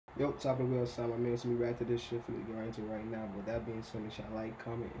Yo, top of the wheel outside, my man. See me react to this shit for the right into right now. But that being said, make sure I like,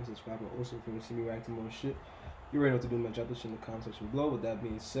 comment, and subscribe. And also, if you want to see me react to more shit, you already know what to do, man. Drop this shit in the comment section below. With that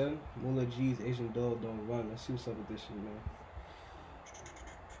being said, Mula G's Asian Dog Don't Run. Let's see what's up with this shit, man.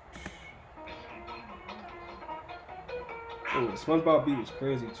 Oh, the SpongeBob beat was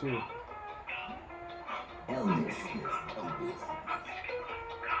crazy too.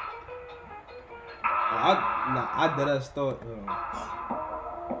 I deadass thought.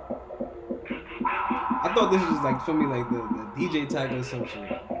 I thought this was like for me like the DJ tag or some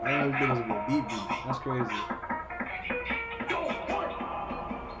shit. I didn't think it was gonna be a beat. That's crazy.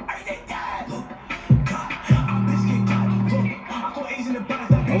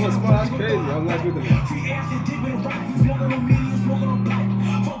 Oh, that's crazy. I'm not with it.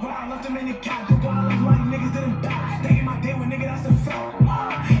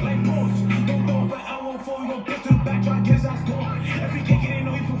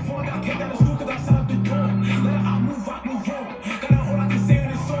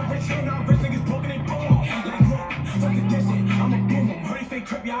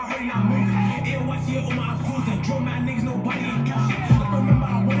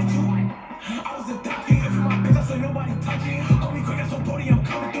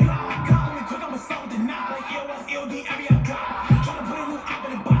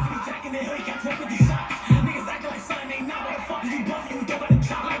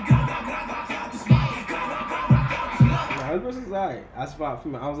 This verse is alright.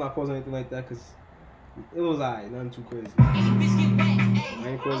 I was not posting anything like that because it was alright, nothing too crazy. I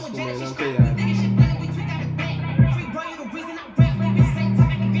ain't posting for me, nothing crazy.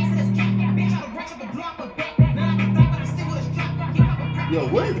 Yo,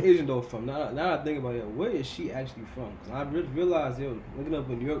 where is Asian Dog from? Now that I think about it, where is she actually from? Because I realized, yo, looking up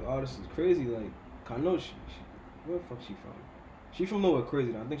a New York artist is crazy. Like, I know where the fuck she from? She from nowhere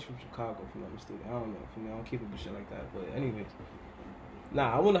crazy though. I think she's from Chicago, if I'm not mistaken. I don't know. For me, I don't keep up with shit like that. But anyways,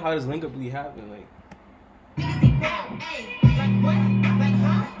 I wonder how this link up really happened. Like,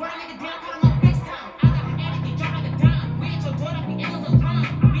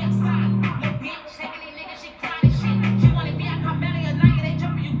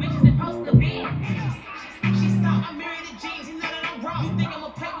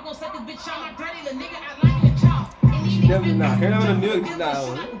 never not. Here on the New York now.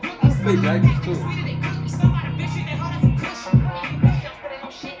 That's fake actors too.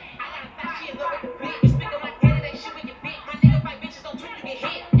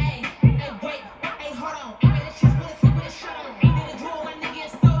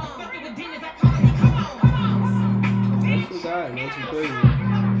 That's alright, man. Too crazy.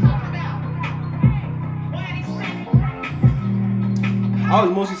 I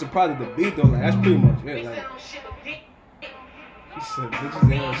was mostly surprised at the beat though. Like that's pretty much it. Like. He said,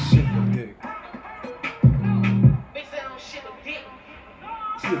 bitches ain't on shit but dick.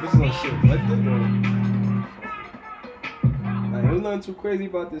 She said, bitches on shit but dick, though. Like, there was nothing too crazy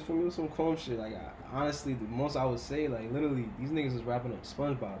about this for me. It was some calm shit. Like, honestly, the most I would say, like, literally, these niggas was rapping a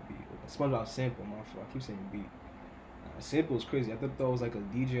SpongeBob beat. A SpongeBob sample, my fault. I keep saying beat. Sample was crazy. I thought that was like a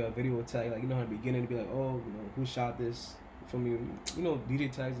DJ, a video tag. Like, you know, in the beginning, to be like, oh, you know, who shot this for me? You know, DJ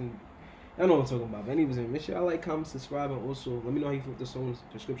tags and. I don't know what I'm talking about, but anyways, make sure I like, comment, subscribe, and also let me know how you feel with the song's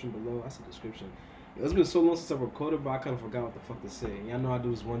description below. I said description. It's been so long since I recorded, but I kind of forgot what the fuck to say. Y'all know I do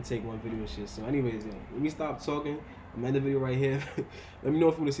this one take, one video shit. So anyways, let me stop talking. I'm ending the video right here. Let me know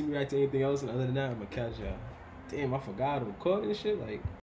if you want to see me react to anything else, and other than that, I'm gonna catch y'all. Damn, I forgot to record and shit. Like.